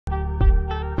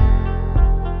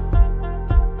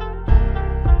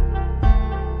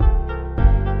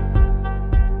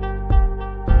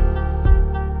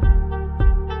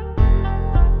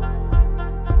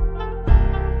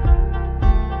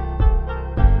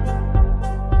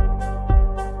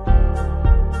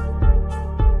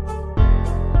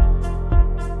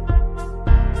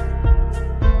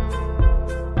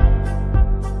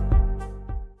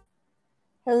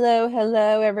Hello,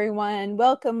 hello, everyone.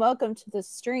 Welcome to the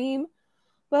stream.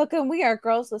 Welcome. We are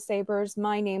Girls with Sabers.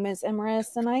 My name is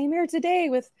Emerys, and I am here today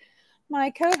with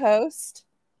my co-host,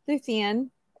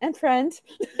 Luthien, and friend.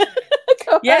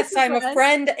 Yes, I'm a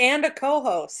friend and a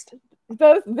co-host.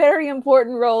 Both very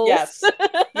important roles. Yes,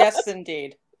 yes,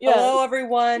 indeed. Yes. Hello,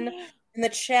 everyone in the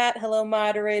chat. Hello,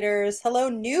 moderators. Hello,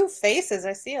 new faces.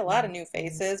 I see a lot of new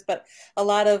faces, but a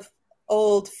lot of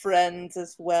old friends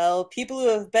as well. People who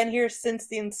have been here since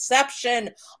the inception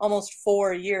almost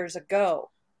 4 years ago.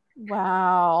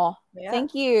 Wow. Yeah.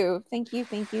 Thank you.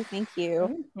 Mm-hmm.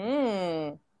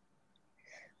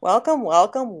 Welcome.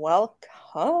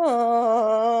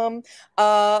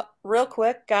 Real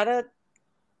quick, gotta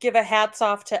give a hats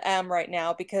off to Em right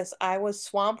now because I was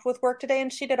swamped with work today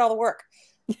and she did all the work.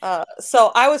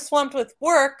 So I was swamped with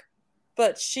work,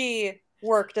 but she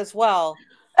worked as well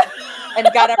and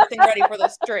got everything ready for the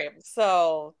stream.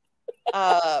 So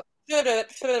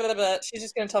she's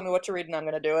just going to tell me what to read and I'm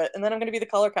going to do it. And then I'm going to be the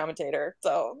color commentator.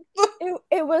 So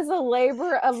it was a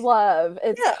labor of love.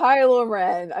 It's Kylo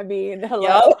Ren. I mean,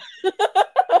 hello.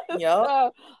 Yep.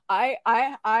 So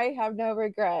I have no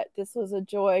regret. This was a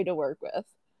joy to work with.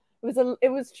 It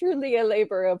was truly a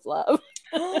labor of love.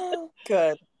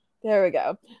 Good. There we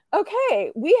go.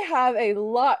 Okay, we have a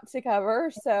lot to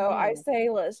cover, so I say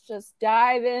let's just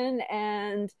dive in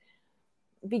and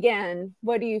begin.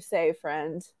 What do you say,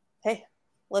 friend? Hey,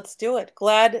 let's do it.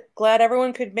 Glad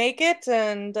everyone could make it,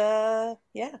 and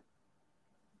yeah,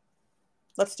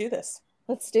 let's do this.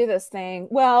 Let's do this thing.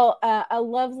 Well, a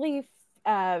lovely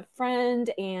friend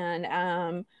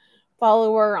and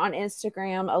follower on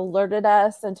Instagram alerted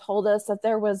us and told us that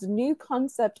there was new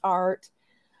concept art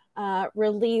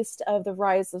released of the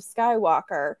Rise of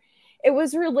Skywalker. It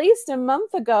was released a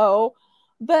month ago,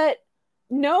 but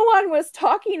no one was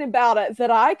talking about it that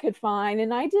I could find,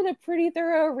 and I did a pretty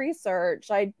thorough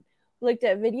research. I looked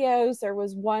at videos. There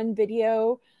was one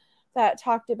video that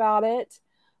talked about it.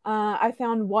 I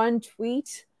found one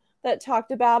tweet that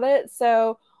talked about it.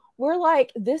 So we're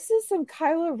like, this is some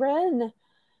Kylo Ren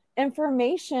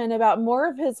information about more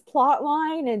of his plot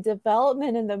line and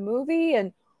development in the movie,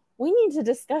 and we need to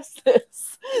discuss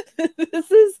this. This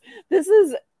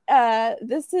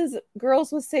is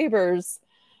Girls with Sabers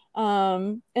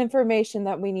information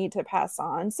that we need to pass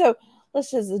on. So let's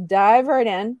just dive right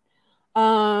in.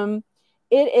 It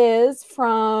is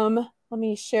from, let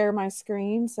me share my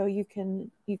screen so you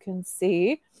can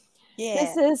see. Yeah.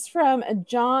 This is from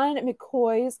John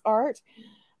McCoy's art.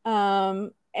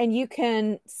 And you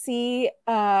can see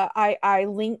I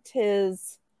linked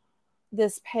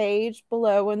this page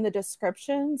below in the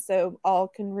description so all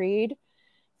can read if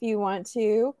you want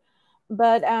to.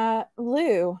 But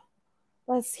Lou,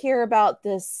 let's hear about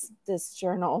this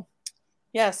journal.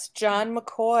 Yes, John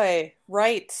McCoy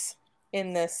writes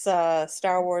in this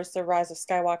Star Wars The Rise of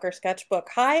Skywalker sketchbook.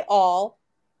 Hi all.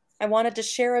 I wanted to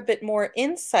share a bit more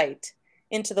insight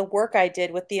into the work I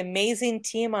did with the amazing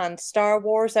team on Star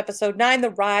Wars Episode 9, The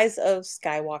Rise of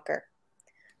Skywalker.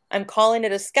 I'm calling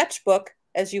it a sketchbook,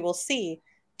 as you will see,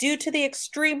 due to the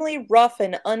extremely rough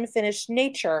and unfinished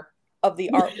nature of the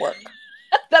artwork.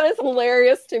 That is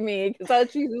hilarious to me, because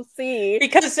as you will see.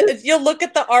 Because if you look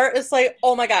at the art, it's like,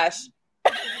 oh my gosh.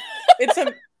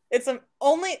 I'm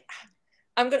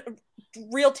going to,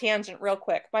 real tangent real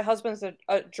quick. My husband's a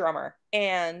drummer,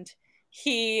 and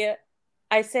I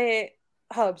say,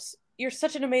 Hubs, you're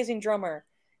such an amazing drummer.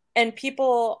 And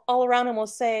people all around him will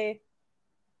say,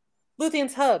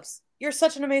 Luthien's Hubs, you're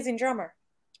such an amazing drummer.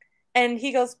 And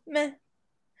he goes, meh.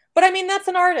 But I mean, that's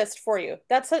an artist for you.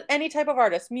 That's any type of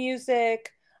artist. Music,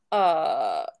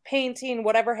 painting,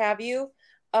 whatever have you.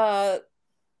 I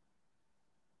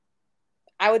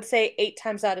would say 8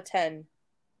 times out of 10,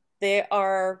 they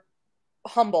are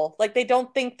humble. Like, they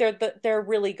don't think they're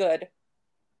really good.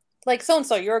 Like,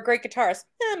 so-and-so, you're a great guitarist.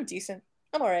 I'm decent.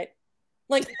 I'm all right.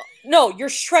 Like, no, you're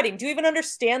shredding. Do you even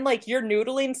understand? Like, your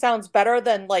noodling sounds better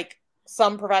than, like,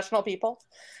 some professional people.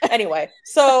 Anyway,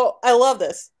 so I love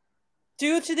this.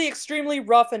 Due to the extremely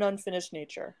rough and unfinished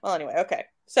nature. Well, anyway, okay.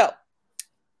 So,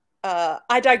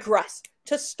 I digress.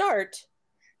 To start,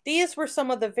 these were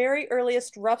some of the very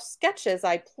earliest rough sketches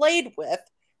I played with,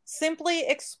 simply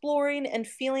exploring and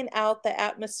feeling out the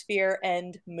atmosphere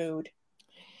and mood.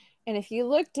 And if you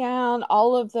look down,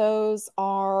 all of those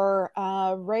are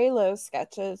Reylo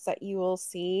sketches that you will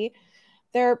see.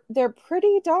 They're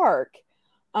pretty dark.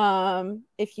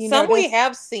 If you some notice, we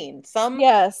have seen, some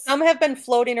have been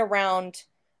floating around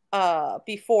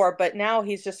before, but now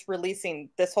he's just releasing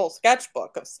this whole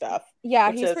sketchbook of stuff. Yeah,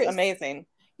 which is amazing.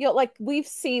 You know, like we've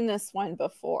seen this one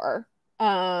before.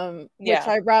 which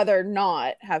I'd rather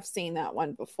not have seen that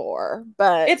one before,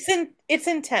 but it's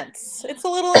intense. It's a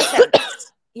little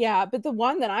intense. Yeah, but the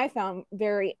one that I found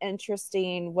very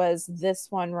interesting was this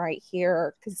one right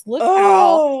here, because look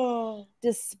how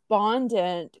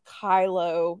despondent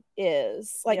Kylo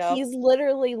is. Like, he's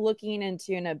literally looking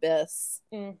into an abyss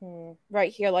right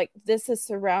here. Like, this is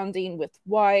surrounding with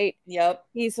white. Yep.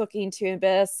 He's looking to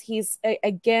abyss. He's,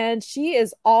 again, she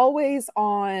is always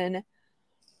on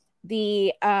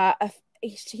the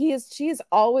she is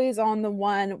always on the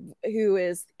one who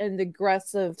is in the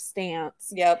aggressive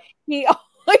stance. Yep.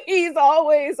 He's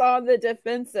always on the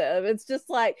defensive. It's just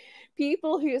like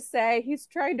people who say he's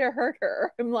trying to hurt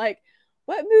her. I'm like,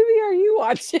 what movie are you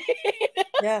watching?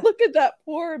 Yeah. Look at that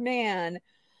poor man.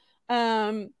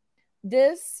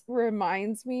 This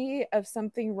reminds me of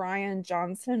something Ryan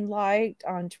Johnson liked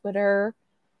on Twitter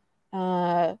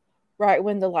right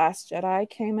when The Last Jedi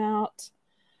came out.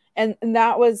 And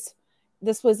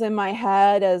this was in my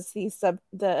head as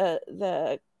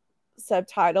the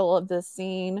subtitle of this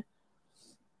scene.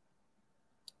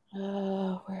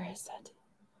 Where is it?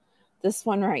 This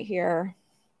one right here.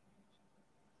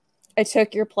 I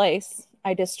took your place.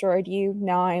 I destroyed you.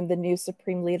 Now I am the new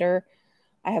supreme leader.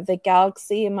 I have the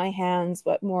galaxy in my hands.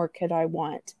 What more could I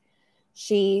want?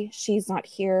 She's not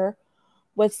here.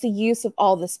 What's the use of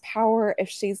all this power if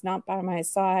she's not by my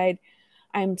side?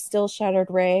 I'm still shattered,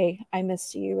 Rey. I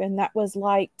missed you. And that was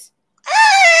liked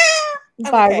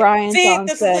by Ryan Johnson.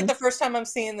 This is like the first time I'm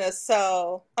seeing this,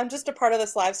 so I'm just a part of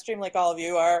this live stream like all of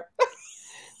you are.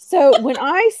 So when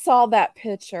I saw that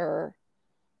picture,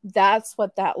 that's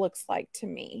what that looks like to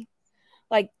me.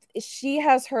 Like, she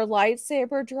has her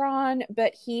lightsaber drawn,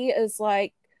 but he is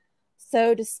like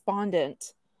so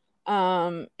despondent.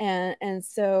 And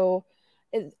so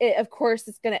it of course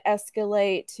it's going to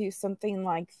escalate to something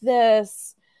like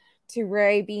this, to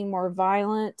Rey being more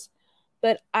violent.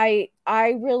 But I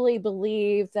really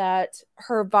believe that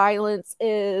her violence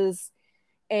is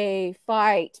a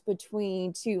fight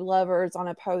between two lovers on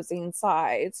opposing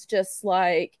sides. Just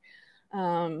like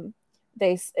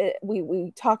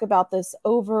we talk about this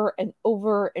over and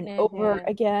over and over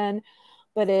again,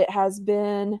 but it has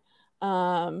been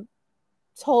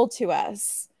told to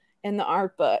us in the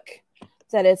art book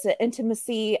that it's an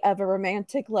intimacy of a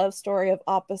romantic love story of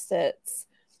opposites,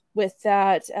 with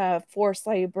that force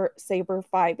saber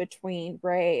fight between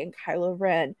Rey and Kylo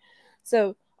Ren.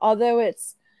 So although it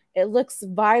looks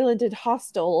violent and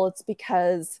hostile, it's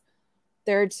because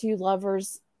there are two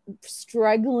lovers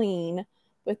struggling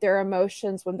with their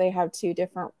emotions when they have two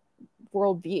different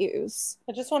worldviews.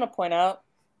 I just want to point out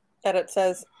that it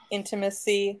says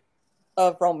intimacy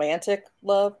of romantic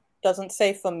love. Doesn't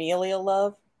say familial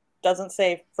love. Doesn't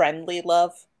say friendly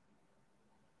love.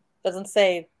 Doesn't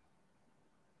say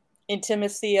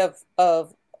intimacy of a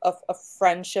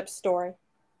friendship story.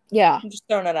 Yeah. I'm just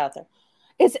throwing it out there.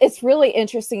 It's really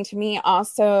interesting to me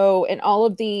also, in all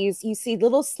of these, you see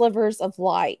little slivers of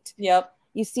light. Yep.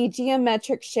 You see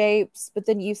geometric shapes, but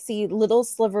then you see little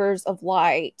slivers of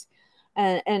light.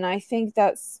 And I think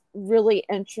that's really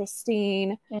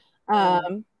interesting.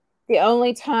 The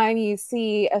only time you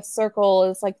see a circle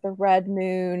is like the red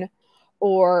moon,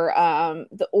 or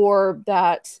the orb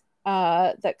that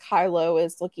Kylo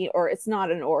is looking, or it's not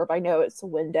an orb. I know it's a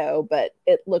window, but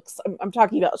it looks, I'm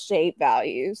talking about shape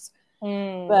values.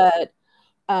 But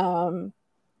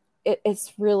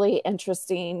it's really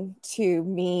interesting to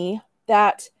me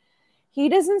that he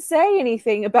doesn't say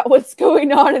anything about what's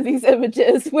going on in these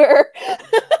images where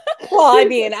well, I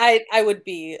mean, I would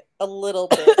be a little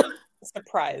bit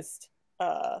surprised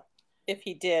if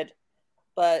he did,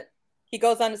 but he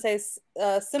goes on to say,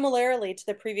 similarly to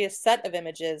the previous set of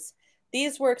images,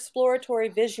 these were exploratory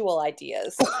visual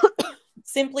ideas,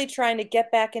 simply trying to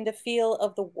get back into feel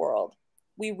of the world.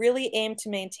 We really aim to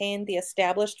maintain the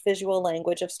established visual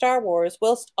language of Star Wars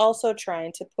whilst also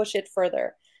trying to push it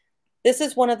further. This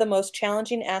is one of the most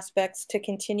challenging aspects to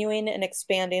continuing and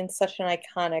expanding such an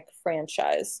iconic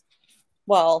franchise.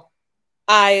 Well,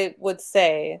 I would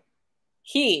say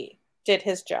he did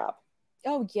his job.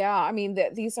 Oh, yeah. I mean,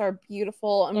 these are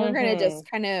beautiful. And we're going to just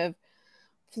kind of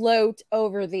float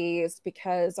over these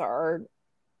because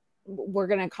we're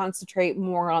going to concentrate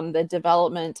more on the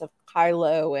development of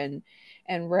Kylo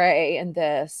and Rey in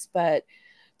this. But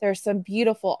there's some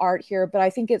beautiful art here. But I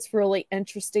think it's really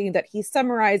interesting that he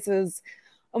summarizes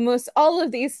almost all of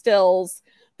these stills,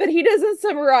 but he doesn't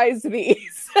summarize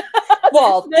these.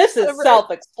 Well, this is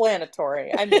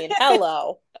self-explanatory. I mean,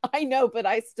 hello. I know, but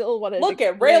I still want to look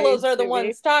at Reylos are the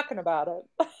ones talking about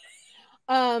it.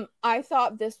 I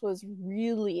thought this was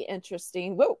really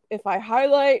interesting. Whoa, if I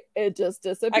highlight, it just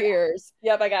disappears.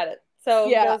 Yep, I got it. So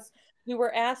he Yeah. goes, we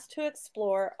were asked to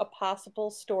explore a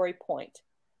possible story point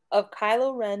of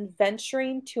Kylo Ren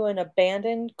venturing to an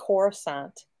abandoned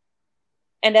Coruscant.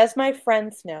 And as my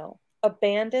friends know,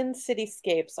 abandoned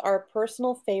cityscapes are a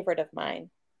personal favorite of mine.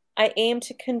 I aim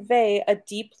to convey a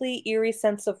deeply eerie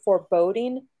sense of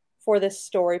foreboding for this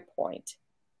story point.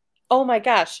 Oh my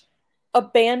gosh,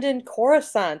 abandoned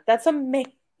Coruscant. That's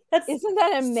amazing. That's Isn't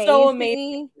that so amazing.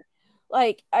 amazing?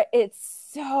 Like, it's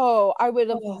so, I would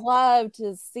have Oh. loved to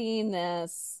have seen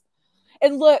this.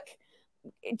 And look,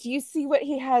 do you see what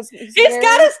he has? He's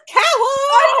got his cowl!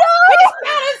 I He's know!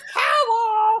 got his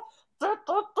cowl!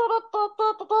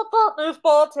 His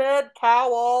bolted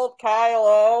cowl,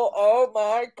 Kylo. Oh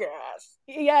my gosh.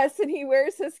 Yes, and he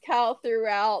wears his cowl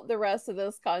throughout the rest of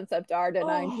this concept art, and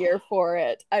I'm Oh. here for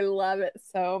it. I love it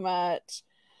so much.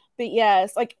 But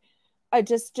yes, like, I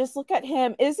just look at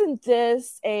him. Isn't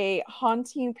this a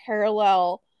haunting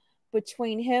parallel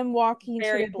between him walking to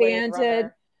Very the Blade abandoned,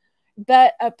 Runner.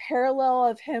 but a parallel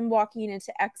of him walking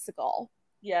into Exegol?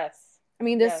 Yes. I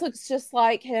mean, this Yes. looks just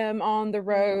like him on the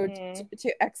road Mhm.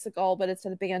 to Exegol, but it's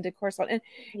an abandoned Coruscant. And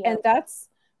Yep. that's,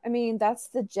 I mean, that's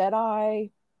the Jedi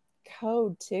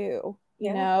code too.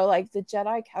 You Yeah. know, like the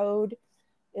Jedi code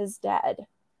is dead.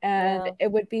 And Yeah.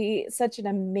 it would be such an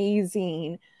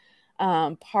amazing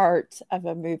part of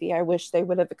a movie. I wish they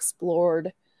would have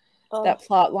explored Oh. that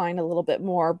plot line a little bit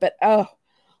more. But oh,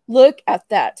 look at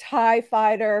that TIE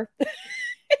fighter.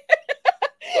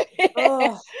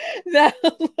 Oh. That,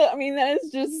 I mean, that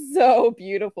is just so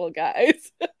beautiful,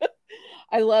 guys.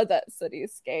 I love that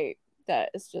cityscape.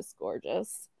 That is just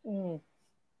gorgeous. Mm.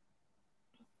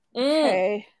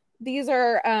 Okay. These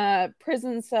are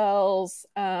prison cells.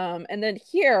 And then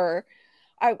here,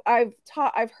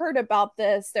 I've heard about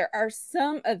this. There are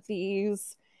some of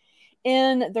these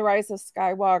in the Rise of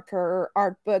Skywalker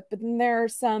art book, but then there are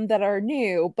some that are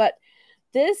new. But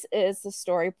this is the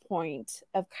story point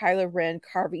of Kylo Ren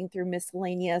carving through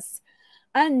miscellaneous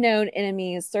unknown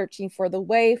enemies, searching for the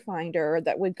wayfinder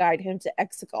that would guide him to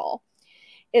Exegol.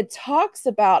 It talks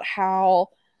about how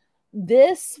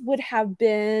this would have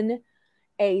been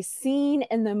a scene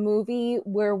in the movie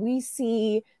where we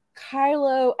see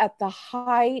Kylo at the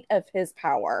height of his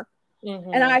power.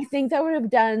 Mm-hmm. And I think that would have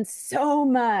done so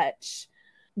much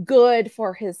good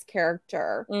for his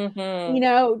character. Mm-hmm. You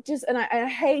know, just, and I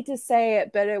hate to say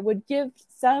it, but it would give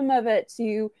some of it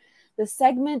to the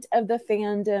segment of the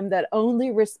fandom that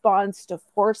only responds to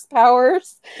force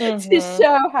powers to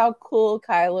show how cool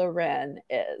Kylo Ren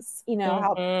is. You know,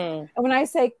 how, and when I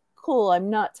say cool, I'm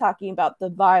not talking about the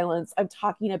violence. I'm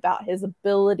talking about his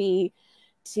ability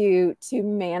to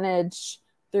manage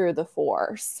through the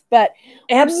force. But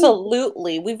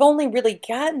absolutely, we've only really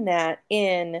gotten that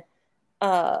in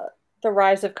the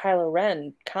Rise of Kylo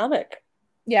Ren comic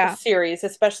series,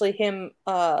 especially him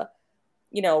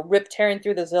rip tearing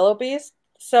through the Zillo Beast.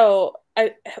 So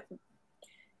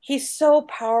he's so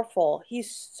powerful. He's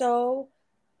so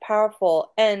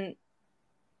powerful. And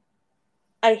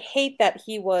I hate that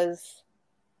he was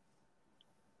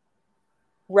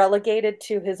relegated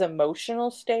to his emotional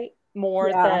state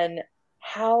more than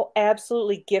how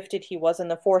absolutely gifted he was in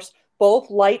the Force,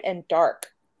 both light and dark.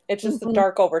 It's just the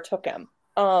dark overtook him.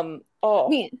 I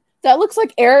mean, that looks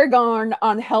like Aragorn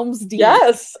on Helm's Deep.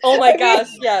 Yes. Oh my gosh,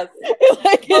 yes.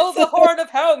 Like, oh, the Horn of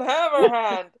Helm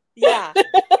Hammerhand. Yeah.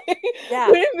 Yeah.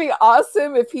 Wouldn't it be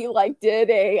awesome if he like did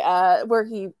a where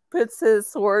he puts his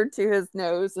sword to his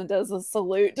nose and does a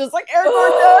salute just like Aragorn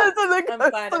does, and then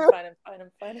I'm fine.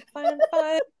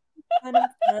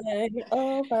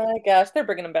 Oh my gosh, they're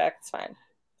bringing him back. It's fine.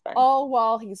 All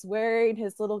while he's wearing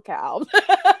his little cowl.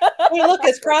 Hey, look,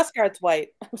 his crossguard's white.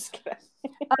 I'm just kidding.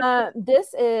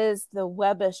 This is the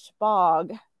Webbish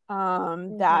Bog.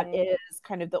 That is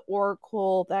kind of the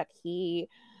oracle that he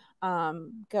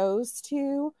goes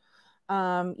to.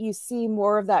 You see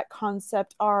more of that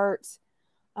concept art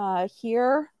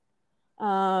here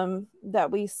that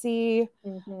we see.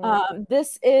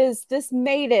 This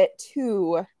made it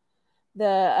to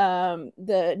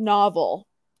the novel.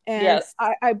 And yes.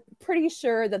 I'm pretty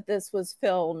sure that this was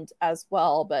filmed as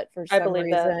well, but for some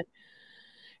reason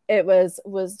it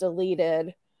was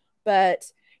deleted. But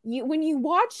when you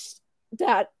watch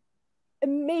that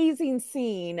amazing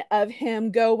scene of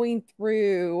him going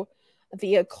through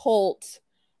the occult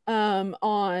on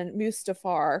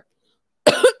Mustafar,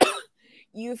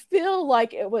 you feel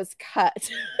like it was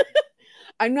cut.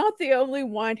 I'm not the only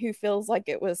one who feels like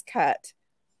it was cut.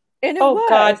 And it was.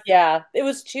 God, yeah. It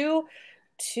was too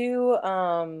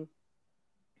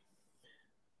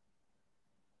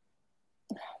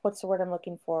what's the word I'm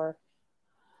looking for?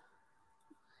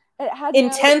 It had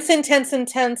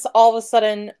intense. All of a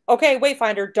sudden, okay,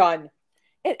 Wayfinder done.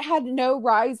 It had no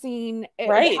rising. It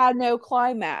Right. had no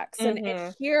climax,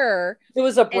 and here it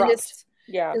was abrupt.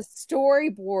 The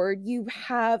storyboard, you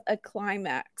have a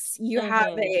climax. You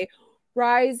have a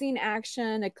rising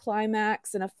action, a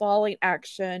climax, and a falling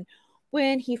action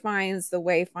when he finds the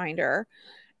Wayfinder.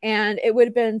 And it would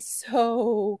have been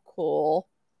so cool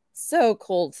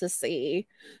to see.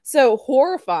 So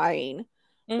horrifying,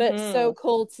 but so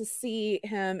cool to see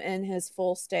him in his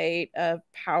full state of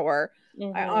power.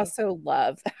 I also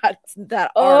love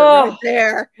that art right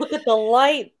there. Look at the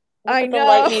light. I know. The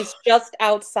light, and he's just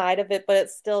outside of it, but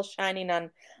it's still shining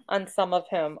on some of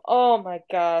him. Oh my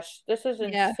gosh, this is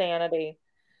insanity.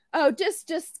 Oh,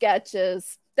 just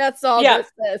sketches. That's all. Yeah,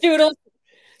 this is. Doodle.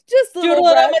 Just doodle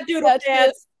on a doodle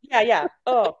dance. Yeah.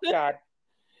 Oh god.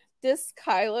 This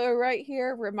Kylo right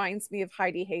here reminds me of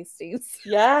Heidi Hastings.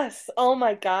 Yes. Oh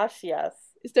my gosh, yes.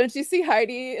 Don't you see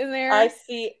Heidi in there? I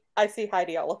see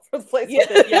Heidi all over the place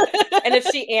with it. Yeah. And if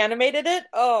she animated it,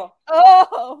 oh,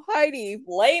 Heidi,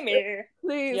 slay me,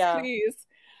 please.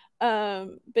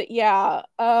 But yeah,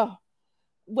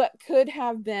 what could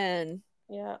have been?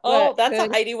 Yeah. Oh, that's a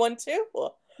Heidi one too.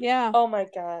 Yeah. Oh my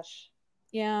gosh.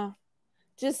 Yeah.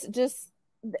 Just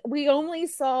we only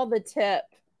saw the tip.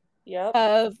 Yep.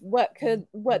 Of what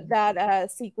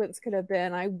that sequence could have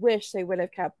been. I wish they would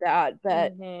have kept that,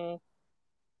 but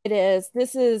it is.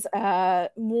 This is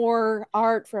more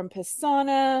art from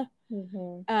Pisana.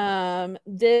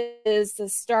 This is the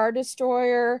Star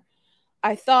Destroyer.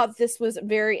 I thought this was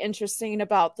very interesting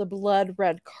about the blood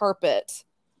red carpet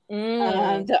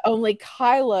that only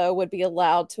Kylo would be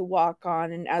allowed to walk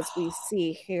on, and as we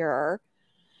see here,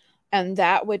 and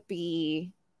that would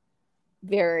be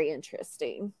very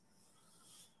interesting.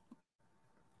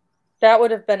 That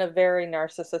would have been a very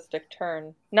narcissistic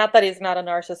turn. Not that he's not a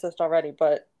narcissist already,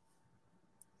 but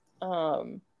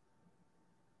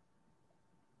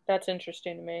that's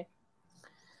interesting to me.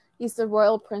 He's the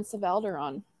Royal Prince of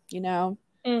Alderaan, you know.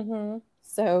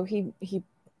 So he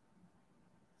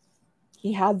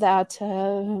had that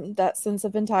sense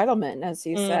of entitlement, as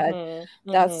you said.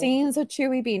 That scenes of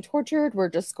Chewie being tortured, we're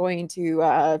just going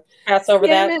to pass over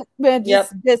that.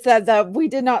 Just said that we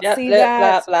did not see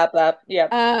that. Blah.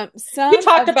 Yeah. We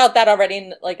talked about that already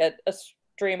in like a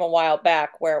stream a while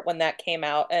back, when that came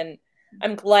out, and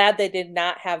I'm glad they did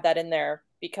not have that in there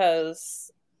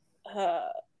because,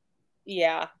 that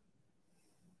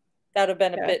would have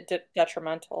been a bit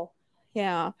detrimental.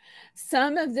 Yeah,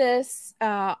 some of this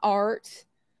art,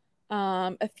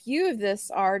 a few of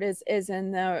this art is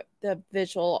in the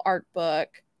visual art book.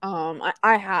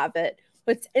 I have it.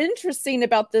 What's interesting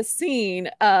about this scene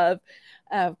of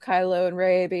Kylo and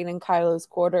Rey being in Kylo's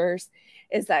quarters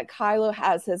is that Kylo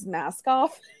has his mask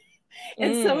off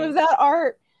in some of that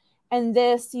art, and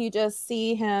this you just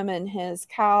see him in his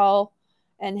cowl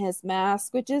and his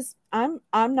mask, which is I'm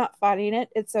not fighting it.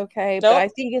 It's okay, but I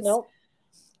think it's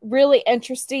really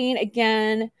interesting.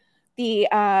 Again, the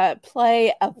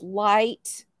play of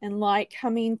light and light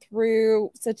coming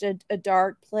through such a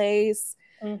dark place,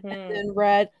 and then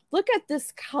red. Look at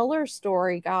this color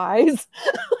story, guys.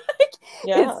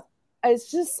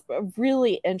 It's just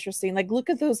really interesting. Like,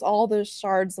 look at all those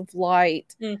shards of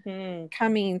light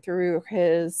coming through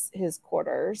his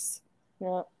quarters.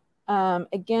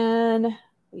 Again,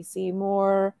 we see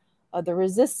more of the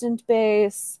resistant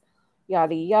base,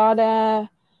 yada yada.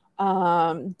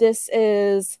 This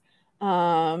is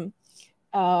Carrie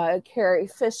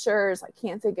Fisher's, I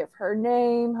can't think of her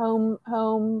name,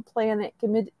 home planet.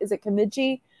 Is it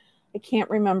Kamiji? I can't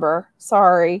remember.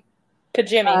 Sorry.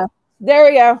 Kajimi. There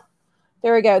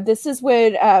we go. This is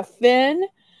when Finn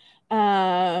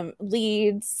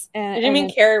leads. Did you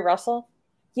mean Carrie Russell?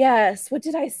 Yes. What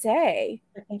did I say?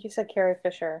 I think you said Carrie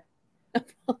Fisher.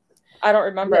 I don't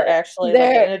remember actually.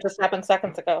 And it just happened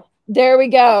seconds ago. There we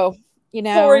go. You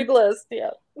know, sorry, list.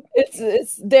 Yeah.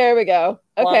 It's there we go.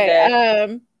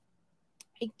 Okay.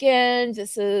 Again,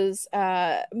 this is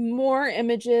more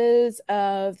images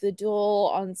of the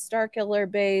duel on Starkiller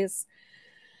Base.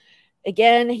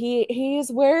 Again,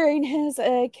 he's wearing his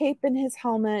cape and his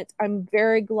helmet. I'm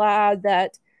very glad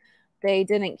that they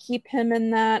didn't keep him in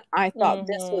that. I thought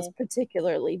this was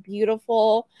particularly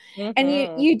beautiful.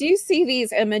 And you do see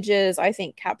these images, I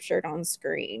think, captured on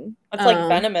screen. It's like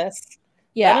venomous.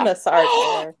 Yeah. Venomous art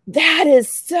there. That is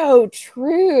so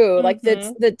true. Like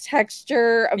the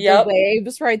texture of the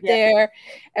waves right there,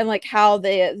 and like how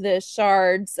the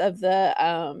shards of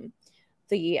the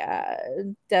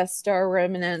Death Star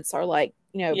remnants are like,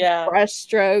 brush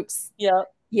strokes. Yeah.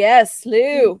 Yes,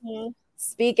 Lou.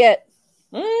 Speak it.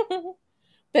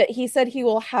 but he said he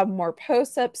will have more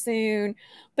posts up soon.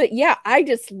 But yeah, I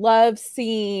just love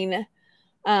seeing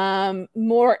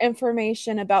more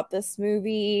information about this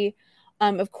movie.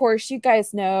 Of course, you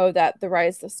guys know that The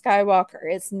Rise of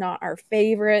Skywalker is not our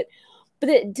favorite, but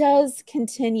it does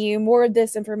continue. More of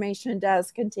this information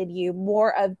does continue.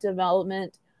 More of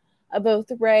development of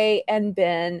both Rey and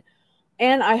Ben.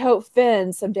 And I hope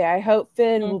Finn someday. I hope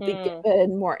Finn will be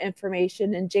given more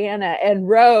information, and Jana and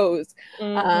Rose.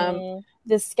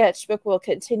 The sketchbook will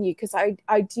continue because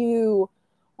I do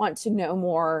want to know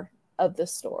more of the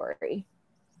story.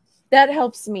 That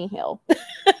helps me heal.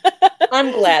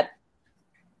 I'm glad.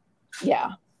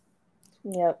 Yeah.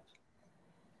 Yep.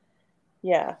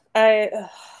 Yeah. Yeah.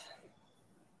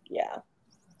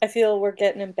 I feel we're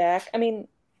getting him back. I mean,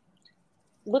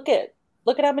 look at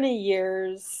how many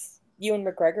years Ewan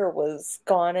McGregor was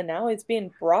gone, and now he's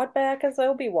being brought back as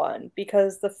Obi-Wan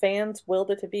because the fans willed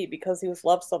it to be, because he was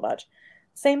loved so much.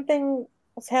 Same thing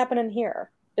was happening here.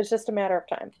 It's just a matter of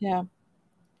time. Yeah.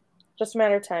 Just a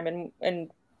matter of time.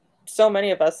 And so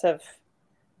many of us have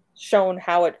shown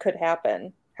how it could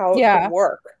happen, how it could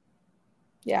work.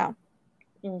 Yeah.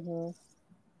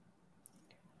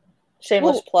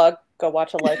 Shameless plug. Go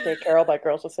watch A Life Day Carol by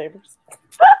Girls with Sabers.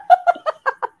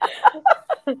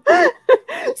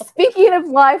 Speaking of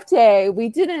Life Day, we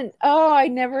didn't. Oh, I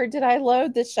never did. I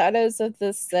load the Shadows of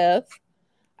the Sith.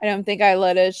 I don't think I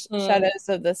loaded Shadows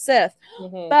of the Sith.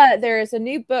 But there is a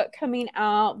new book coming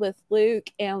out with Luke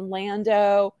and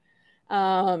Lando.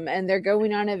 And they're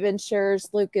going on adventures.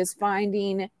 Luke is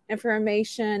finding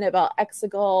information about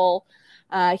Exegol.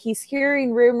 He's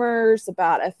hearing rumors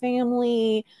about a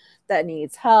family that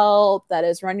needs help, that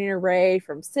is running away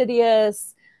from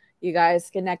Sidious. You guys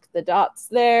connect the dots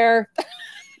there.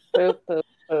 Boop, boop,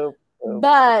 boop, boop.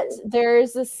 But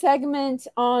there's a segment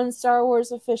on Star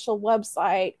Wars official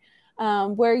website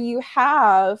where you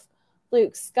have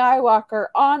Luke Skywalker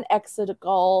on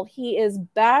Exegol. He is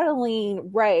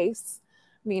battling Race.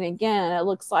 I mean, again, it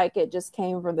looks like it just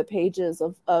came from the pages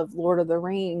of Lord of the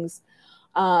Rings.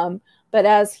 But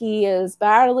as he is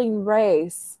battling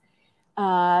Race,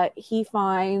 he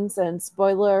finds, and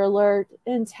spoiler alert,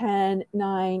 in 10,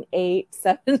 9, 8,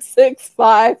 7, 6,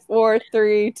 5, 4,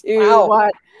 3, 2,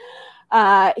 1,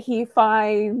 he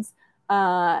finds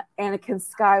Anakin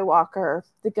Skywalker.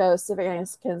 The ghost of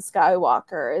Anakin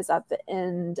Skywalker is at the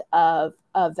end of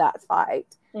that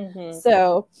fight.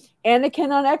 So Anakin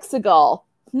on Exegol.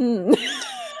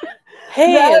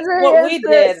 Hey, it's what we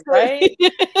did, right?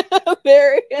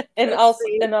 Very and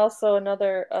also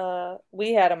another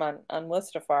we had him on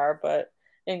Mustafar, but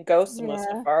in Ghost of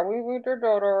Mustafar, we did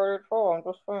that already too. I'm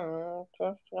just saying,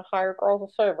 just hire Girls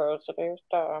with Sabers to do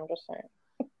stuff. I'm just saying.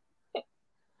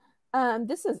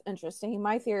 This is interesting.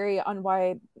 My theory on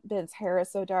why Ben's hair is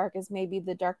so dark is maybe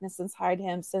the darkness inside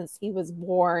him since he was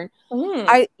born.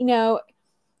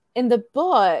 In the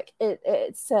book,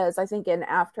 it says, I think in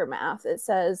Aftermath, it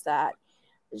says that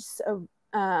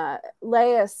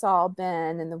Leia saw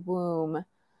Ben in the womb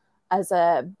as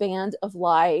a band of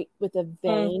light with a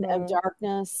vein of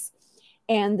darkness.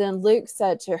 And then Luke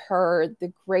said to her,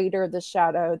 the greater the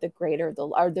shadow, the greater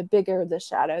the bigger the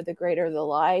shadow, the greater the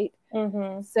light.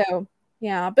 So,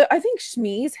 yeah. But I think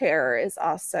Shmi's hair is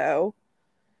also,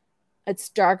 it's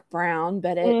dark brown,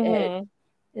 but it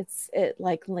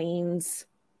like leans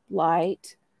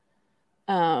light.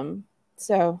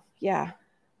 So yeah.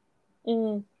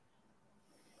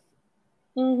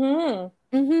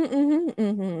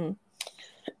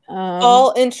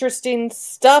 All interesting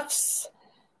stuffs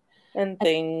and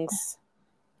things.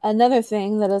 Another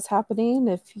thing that is happening,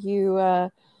 if you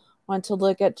want to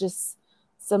look at just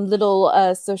some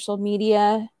little social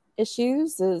media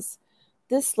issues, is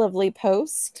this lovely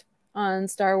post on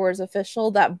Star Wars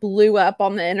Official that blew up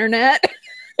on the internet.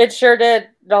 It sure did.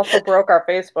 It also broke our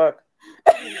Facebook.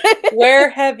 Where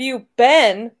have you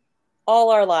been all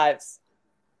our lives?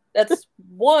 That's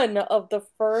one of the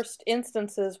first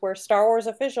instances where Star Wars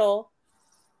Official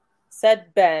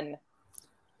said Ben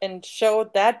and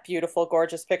showed that beautiful,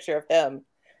 gorgeous picture of him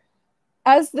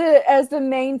as the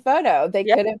main photo. They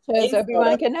could have chose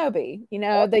Obi-Wan Kenobi.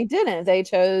 They didn't. They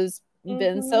chose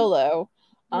Ben Solo.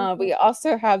 We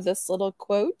also have this little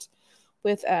quote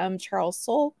with Charles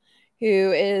Soule,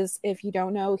 who is, if you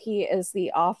don't know, he is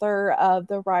the author of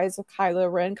the Rise of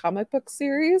Kylo Ren comic book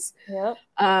series.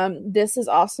 This is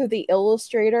also the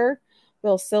illustrator,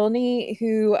 Will Silney,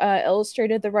 who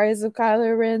illustrated the Rise of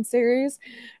Kylo Ren series.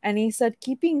 And he said,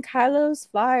 keeping Kylo's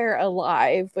fire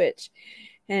alive, which,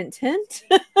 hint, hint,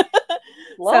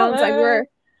 sounds like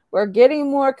we're getting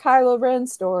more Kylo Ren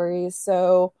stories.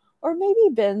 So, or maybe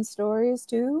Ben stories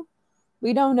too.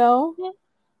 We don't know.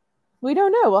 We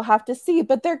don't know. We'll have to see.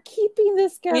 But they're keeping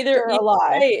this character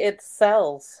alive. Way it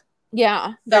sells.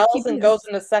 Yeah. Sells and goes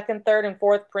into second, third, and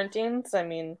fourth printings. I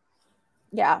mean,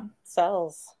 yeah.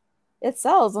 Sells. It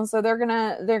sells. And so they're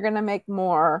gonna make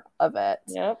more of it.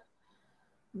 Yep.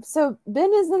 So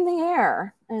Ben is in the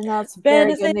air. And that's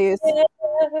very good news.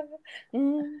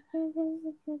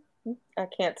 I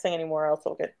can't sing anymore, else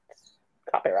I'll get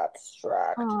copyright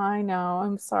struck. Oh, I know.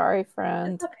 I'm sorry,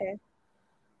 friend. It's okay.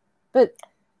 But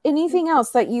anything else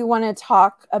that you want to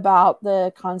talk about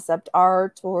the concept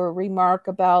art or remark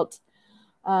about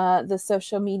the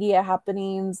social media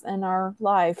happenings in our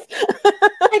life?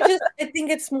 I think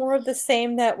it's more of the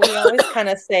same that we always kind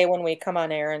of say when we come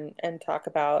on air and talk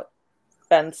about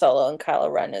Ben Solo and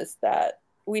Kylo Ren, is that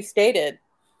we stated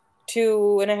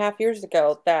 2.5 years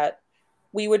ago that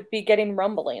we would be getting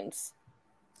rumblings.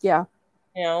 Yeah.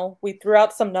 You know, we threw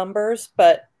out some numbers,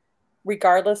 but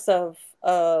regardless of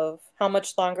how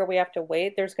much longer we have to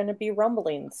wait, there's going to be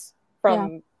rumblings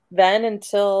from then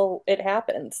until it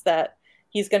happens that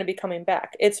he's going to be coming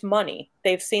back. It's money.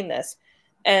 They've seen this.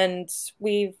 And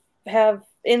we have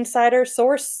insider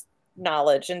source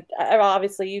knowledge. And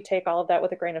obviously you take all of that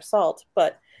with a grain of salt,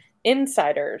 but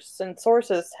insiders and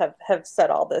sources have said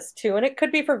all this too. And it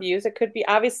could be for views. It could be,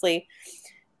 obviously,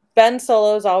 Ben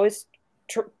Solo is always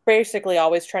basically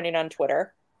always trending on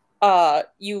Twitter.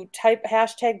 You type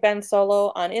hashtag Ben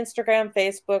Solo on Instagram,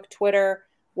 Facebook, Twitter,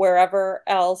 wherever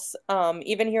else,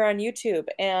 even here on YouTube,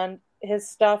 and his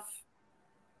stuff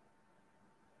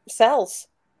sells.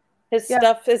 His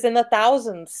stuff is in the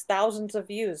thousands of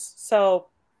views. So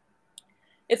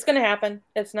it's going to happen.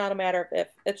 It's not a matter of if,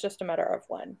 it's just a matter of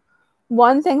when.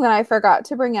 One thing that I forgot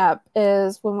to bring up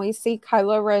is when we see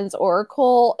Kylo Ren's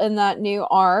Oracle in that new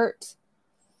art,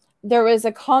 there was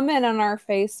a comment on our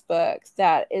Facebook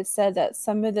that it said that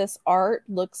some of this art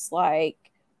looks like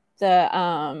the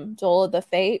Duel of the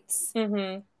Fates.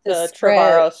 Mm-hmm. The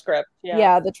Trevorrow script.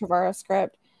 Yeah, the Trevorrow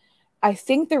script. I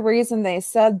think the reason they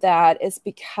said that is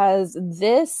because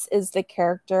this is the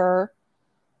character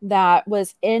that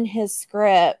was in his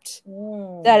script.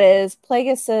 That is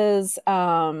Plagueis's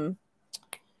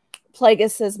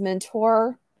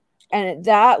mentor. And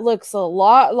that looks a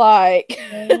lot like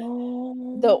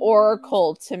the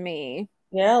Oracle to me.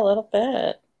 Yeah, a little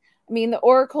bit. I mean, the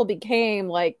Oracle became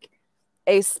like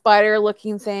a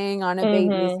spider-looking thing on a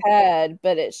baby's head,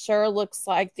 but it sure looks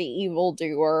like the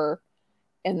evildoer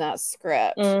in that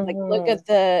script. Like, look at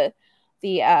the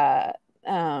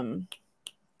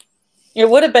it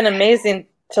would have been amazing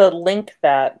to link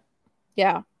that.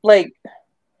 Yeah. Like,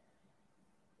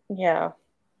 yeah.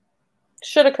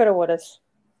 Shoulda, coulda, woulda.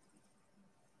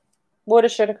 Woulda,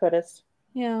 shoulda, coulda.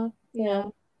 Yeah.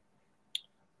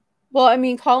 Well, I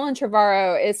mean, Colin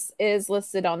Trevorrow is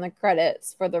listed on the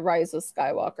credits for the Rise of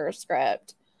Skywalker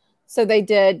script. So they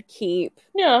did keep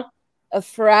a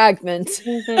fragment,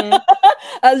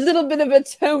 a little bit of a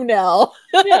toenail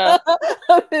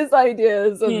of his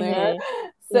ideas in there.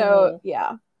 So,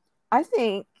 yeah, I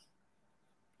think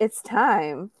it's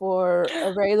time for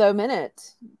a Reylo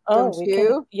minute. Don't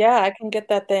you? I can get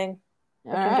that thing.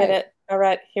 I can get it. All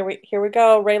right, here we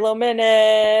go. Reylo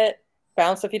minute.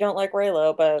 Bounce if you don't like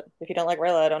Reylo, but if you don't like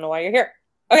Reylo, I don't know why you're here.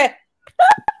 Okay.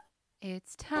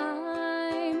 It's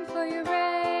time for your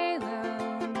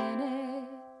Reylo minute.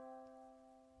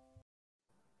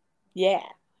 Yeah.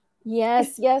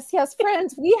 Yes,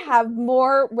 friends. We have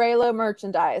more Reylo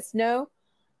merchandise. No,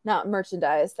 not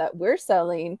merchandise that we're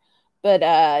selling,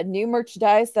 but new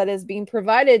merchandise that is being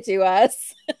provided to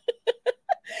us.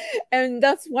 And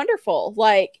that's wonderful.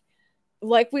 Like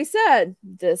we said,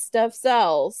 this stuff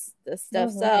sells. This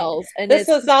stuff sells. And this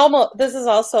is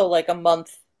also like a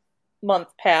month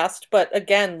past, but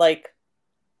again, like,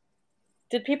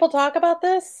 did people talk about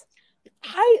this?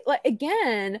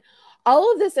 Again,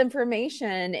 all of this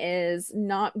information is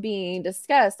not being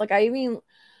discussed. Like, I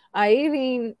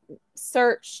even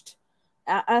searched,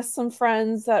 asked some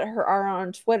friends that are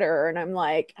on Twitter, and I'm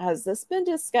like, has this been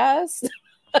discussed?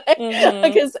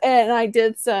 And I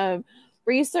did some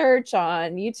research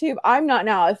on YouTube. I'm not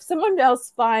now. If someone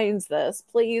else finds this,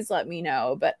 please let me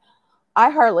know. But I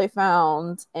hardly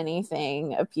found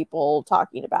anything of people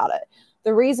talking about it.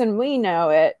 The reason we know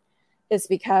it is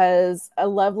because a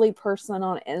lovely person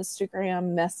on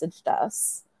Instagram messaged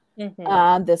us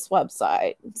on this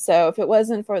website. So if it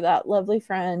wasn't for that lovely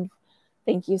friend,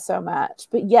 thank you so much.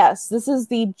 But yes, this is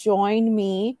the Join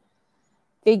Me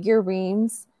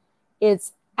figurines.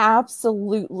 It's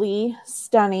absolutely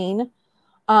stunning.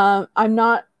 I'm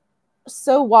not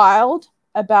so wild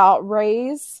about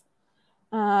Rey's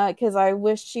because I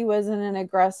wish she was in an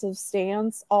aggressive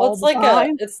stance all the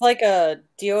time. It's like a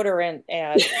deodorant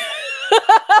ad.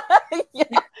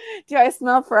 Yeah. Do I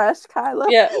smell fresh, Kylo?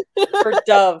 Yeah, or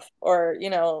Dove, or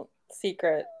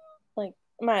Secret. Like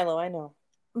Milo, I know.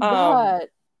 But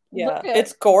yeah,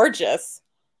 it's gorgeous.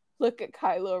 Look at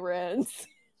Kylo Ren's.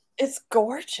 It's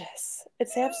gorgeous.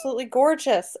 It's absolutely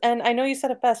gorgeous. And I know you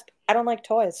said it best. I don't like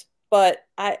toys, but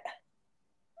I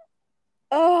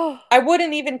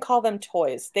wouldn't even call them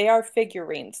toys. They are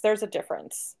figurines. There's a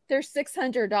difference. They're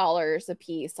 $600 a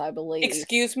piece, I believe.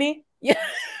 Excuse me? Yeah.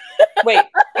 Wait,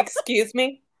 excuse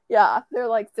me? Yeah, they're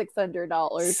like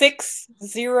 $600.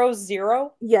 600?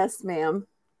 Yes, ma'am.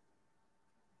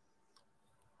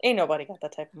 Ain't nobody got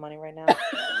that type of money right now.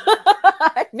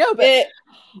 I know, but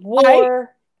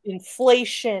war,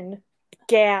 inflation,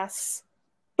 gas,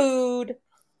 food,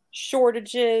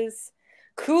 shortages.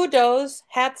 Kudos,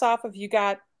 hats off if you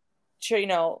got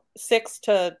 6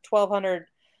 to 1,200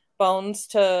 bones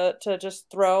to just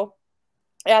throw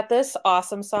at this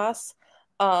awesome sauce.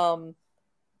 I'm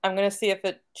gonna see if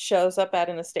it shows up at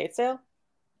an estate sale.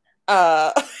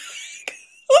 Like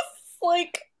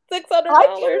 $600.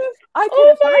 I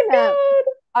couldn't find that.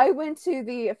 I went to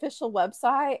the official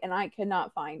website and I could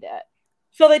not find it.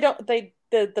 So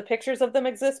the pictures of them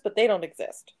exist, but they don't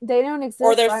exist. They don't exist.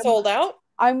 Or they're sold out?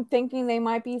 I'm thinking they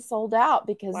might be sold out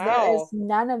because there is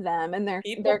none of them, and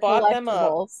they're bought them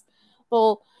up.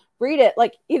 Well, read it.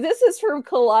 Like, this is from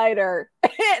Collider.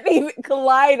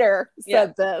 Collider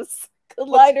said this.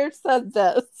 Collider said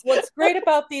this. What's great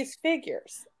about these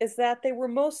figures is that they were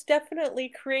most definitely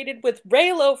created with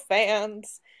Reylo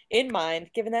fans in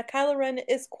mind, given that Kylo Ren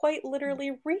is quite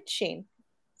literally reaching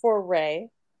for Rey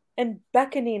and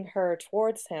beckoning her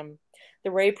towards him.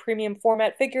 The Rey premium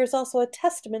format figure is also a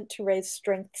testament to Rey's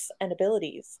strengths and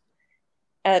abilities.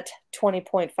 At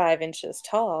 20.5 inches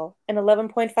tall and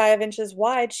 11.5 inches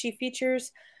wide, she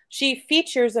features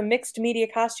a mixed media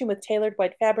costume with tailored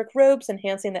white fabric robes,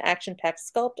 enhancing the action-packed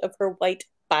sculpt of her white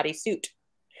bodysuit.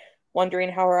 Wondering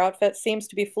how her outfit seems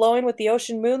to be flowing with the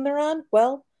ocean moon they're on?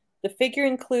 Well, the figure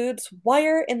includes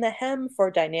wire in the hem for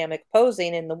dynamic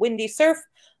posing in the windy surf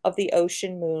of the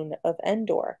ocean moon of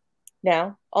Endor.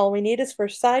 Now, all we need is for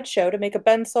Sideshow to make a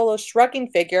Ben Solo shrugging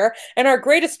figure, and our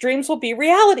greatest dreams will be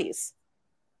realities.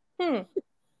 Do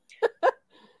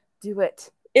it.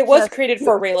 It was created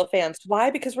for Reylo fans. Why?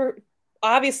 Because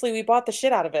we bought the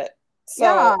shit out of it.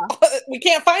 So we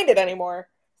can't find it anymore.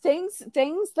 Things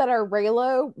that are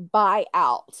Reylo buy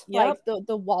out. Yep. Like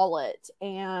the wallet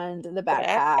and the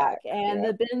backpack and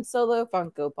the Ben Solo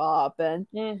Funko Pop and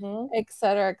et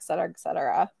cetera, et cetera, et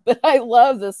cetera. But I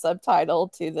love the subtitle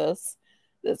to this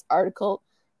article.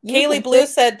 Kaylee Blue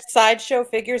said Sideshow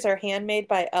figures are handmade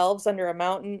by elves under a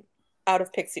mountain out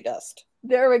of pixie dust.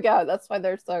 There we go. That's why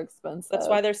they're so expensive. That's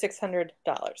why they're $600.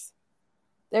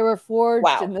 They were forged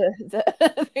in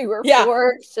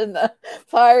forged in the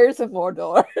fires of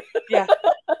Mordor. Yeah.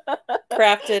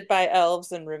 Crafted by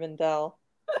elves in Rivendell.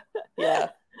 Yeah.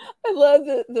 I love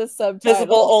the subtitle.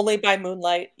 Visible only by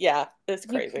moonlight. Yeah, it's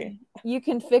crazy. You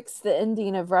can fix the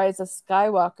ending of Rise of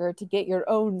Skywalker to get your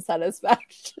own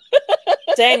satisfaction.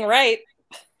 Dang right.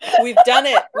 We've done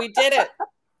it. We did it.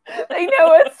 They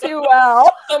know it too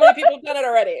well. So many people have done it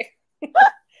already.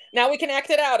 Now we can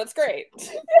act it out. It's great.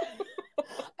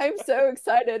 I'm so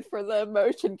excited for the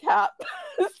motion cap.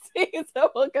 See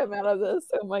what will come out of this.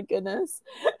 Oh my goodness.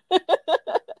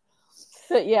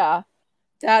 But yeah,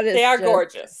 they are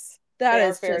gorgeous. That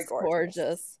is very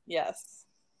gorgeous. Yes,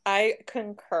 I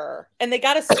concur. And they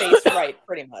got a space right,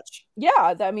 pretty much.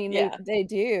 Yeah, I mean, they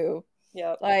do.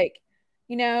 Yeah, like,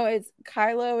 it's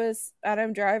Kylo is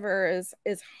Adam Driver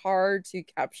is hard to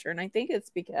capture, and I think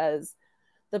it's because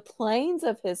the planes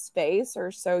of his face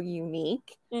are so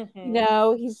unique.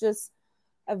 He's just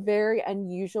a very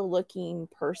unusual looking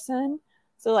person.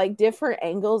 So like different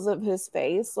angles of his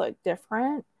face look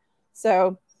different.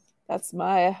 So that's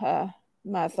my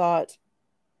my thought.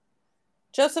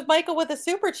 Joseph Michael with a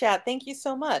super chat. Thank you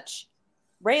so much.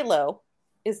 Reylo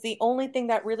is the only thing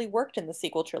that really worked in the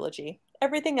sequel trilogy.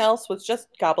 Everything else was just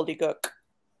gobbledygook.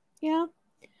 Yeah,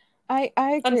 I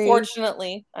agree.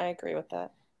 Unfortunately, I agree with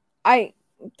that. I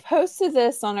posted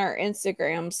this on our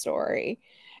Instagram story,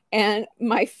 and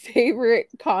my favorite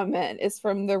comment is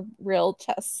from the real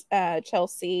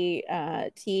Chelsea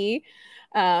T.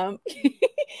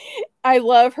 I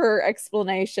love her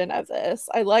explanation of this.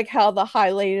 I like how the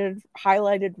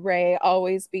highlighted Rey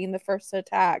always being the first to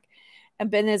attack, and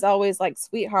Ben is always like,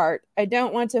 "Sweetheart, I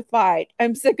don't want to fight.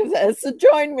 I'm sick of this. So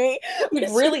join me."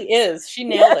 It really is. She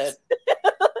nailed it.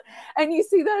 And you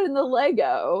see that in the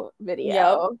Lego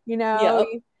video. Yep.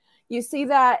 You see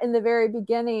that in the very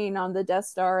beginning on the Death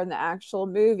Star in the actual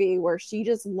movie where she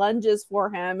just lunges for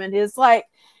him, and his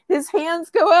his hands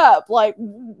go up. Like,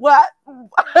 what?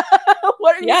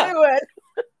 What are you doing?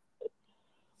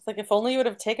 It's like, if only you would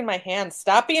have taken my hand.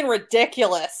 Stop being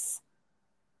ridiculous.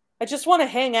 I just want to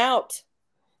hang out.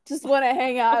 Just want to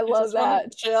hang out. I love that.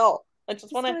 Want to chill. I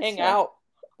just want to hang out.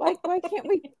 Why can't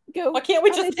we go? Why can't we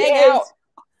just hang out?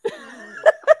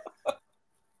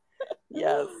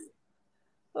 Yes.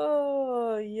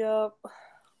 Oh, yep.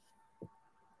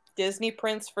 Disney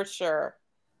Prince for sure.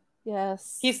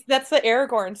 Yes. That's the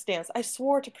Aragorn stance. I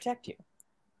swore to protect you.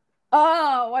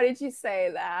 Oh, why did you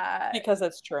say that? Because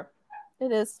it's true.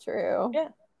 It is true. Yeah.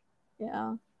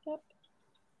 Yeah. Yep.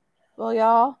 Well,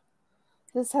 y'all,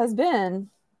 this has been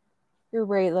your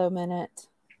Reylo Minute.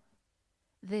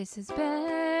 This has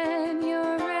been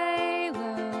your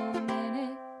Reylo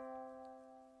Minute.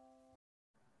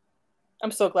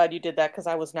 I'm so glad you did that because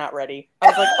I was not ready. I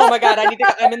was like, oh my God,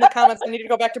 I'm in the comments. I need to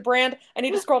go back to Brand. I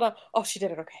need to scroll down. Oh, she did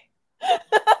it. Okay.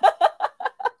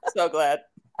 So glad.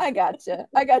 I got you.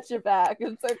 I got your back.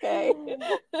 It's okay.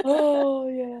 Oh,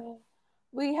 yeah.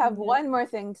 We have one more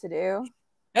thing to do.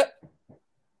 Yep.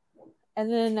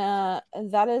 And then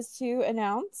that is to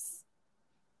announce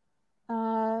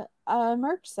a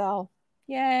merch sale.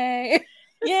 Yay.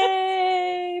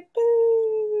 Yay.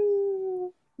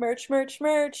 Boo. Merch, merch,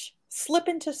 merch. Slip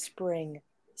into spring.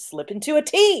 Slip into a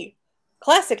tee.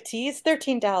 Classic tees,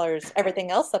 $13. Everything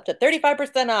else up to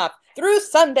 35% off through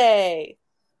Sunday.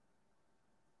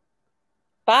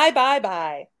 Bye, bye,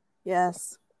 bye.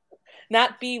 Yes.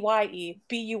 Not B-Y-E,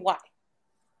 B-U-Y.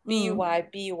 B-U-Y,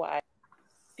 B-U-Y.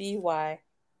 B-U-Y,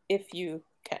 if you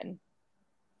can.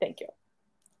 Thank you.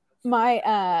 My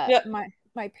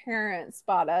parents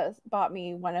bought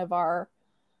me one of our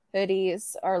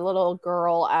hoodies, our little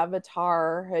girl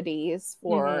avatar hoodies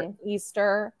for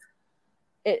Easter.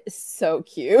 It's so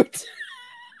cute.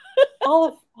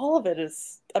 all of it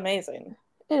is amazing.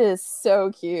 It is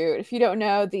so cute. If you don't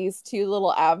know, these two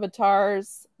little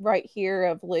avatars right here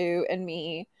of Lou and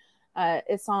me,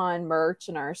 it's on merch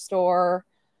in our store,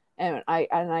 and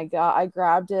I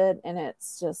grabbed it, and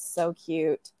it's just so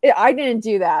cute. I didn't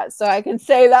do that, so I can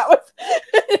say that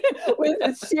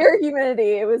with sheer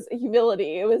humility.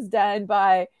 It was done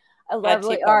by a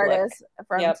lovely artist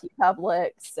from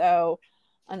TeePublic. So,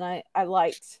 and I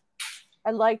liked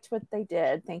what they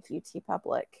did. Thank you,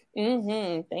 TeePublic.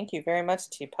 Thank you very much,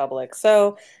 TeePublic.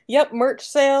 So, yep, merch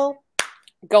sale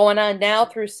going on now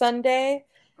through Sunday.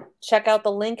 Check out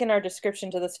the link in our description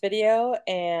to this video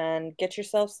and get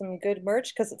yourself some good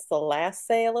merch because it's the last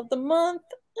sale of the month.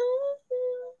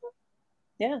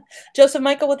 Yeah. Joseph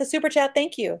Michael with a super chat.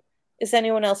 Thank you. Is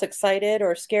anyone else excited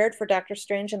or scared for Doctor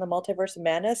Strange in the Multiverse of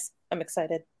Madness? I'm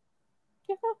excited.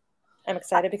 Yeah. I'm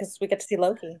excited because we get to see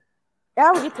Loki.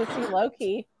 Yeah, we get to see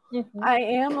Loki. I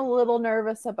am a little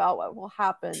nervous about what will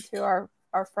happen to our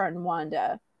friend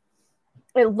Rhonda.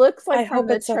 It looks like from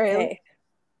the trailer. Okay.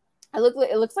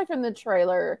 It looks like from the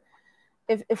trailer,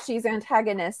 if she's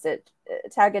antagonistic,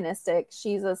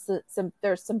 she's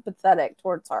they're sympathetic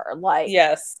towards her. Like,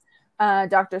 yes,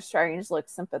 Doctor Strange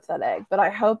looks sympathetic, but I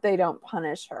hope they don't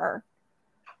punish her.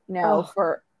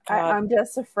 I'm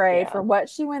just afraid for what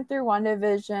she went through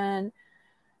WandaVision,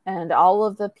 and all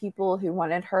of the people who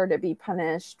wanted her to be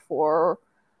punished for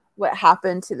what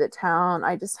happened to the town.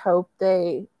 I just hope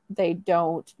they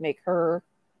don't make her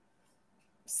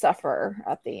suffer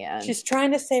at the end. She's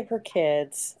trying to save her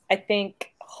kids. I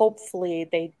think hopefully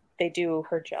they do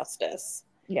her justice.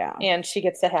 Yeah. And she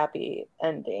gets a happy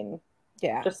ending.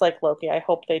 Yeah. Just like Loki. I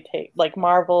hope they take, like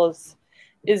Marvel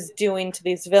is doing to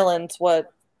these villains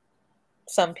what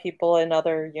some people in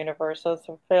other universes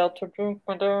have failed to do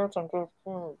for theirs.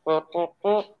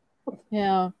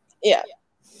 Yeah. Yeah.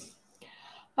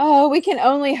 Oh, we can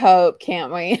only hope,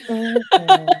 can't we?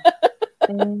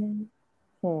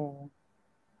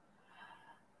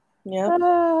 Yeah.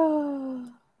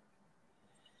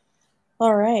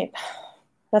 All right.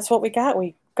 That's what we got.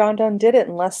 We gone done did it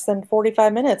in less than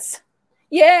 45 minutes.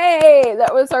 Yay!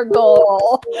 That was our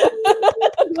goal.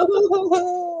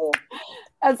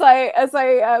 As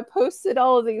I posted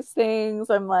all of these things,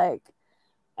 I'm like,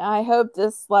 I hope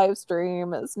this live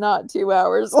stream is not 2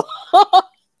 hours long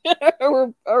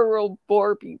or we'll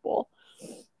bore people.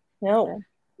 No,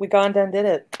 we gone done did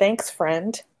it. Thanks,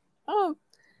 friend. Oh,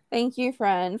 thank you,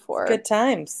 friend, for good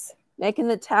times. Making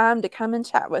the time to come and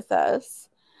chat with us.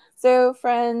 So,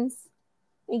 friends,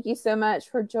 thank you so much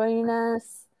for joining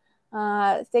us.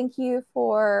 Thank you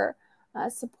for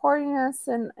supporting us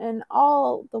in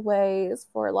all the ways,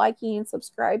 for liking,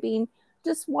 subscribing,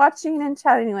 just watching and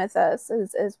chatting with us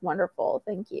is wonderful.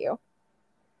 Thank you.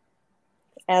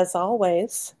 As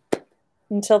always,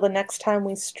 until the next time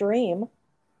we stream,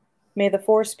 may the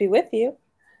force be with you.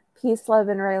 Peace, love,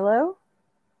 and Reylo.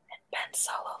 Ben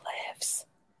Solo lives.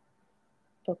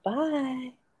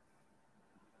 Bye-bye.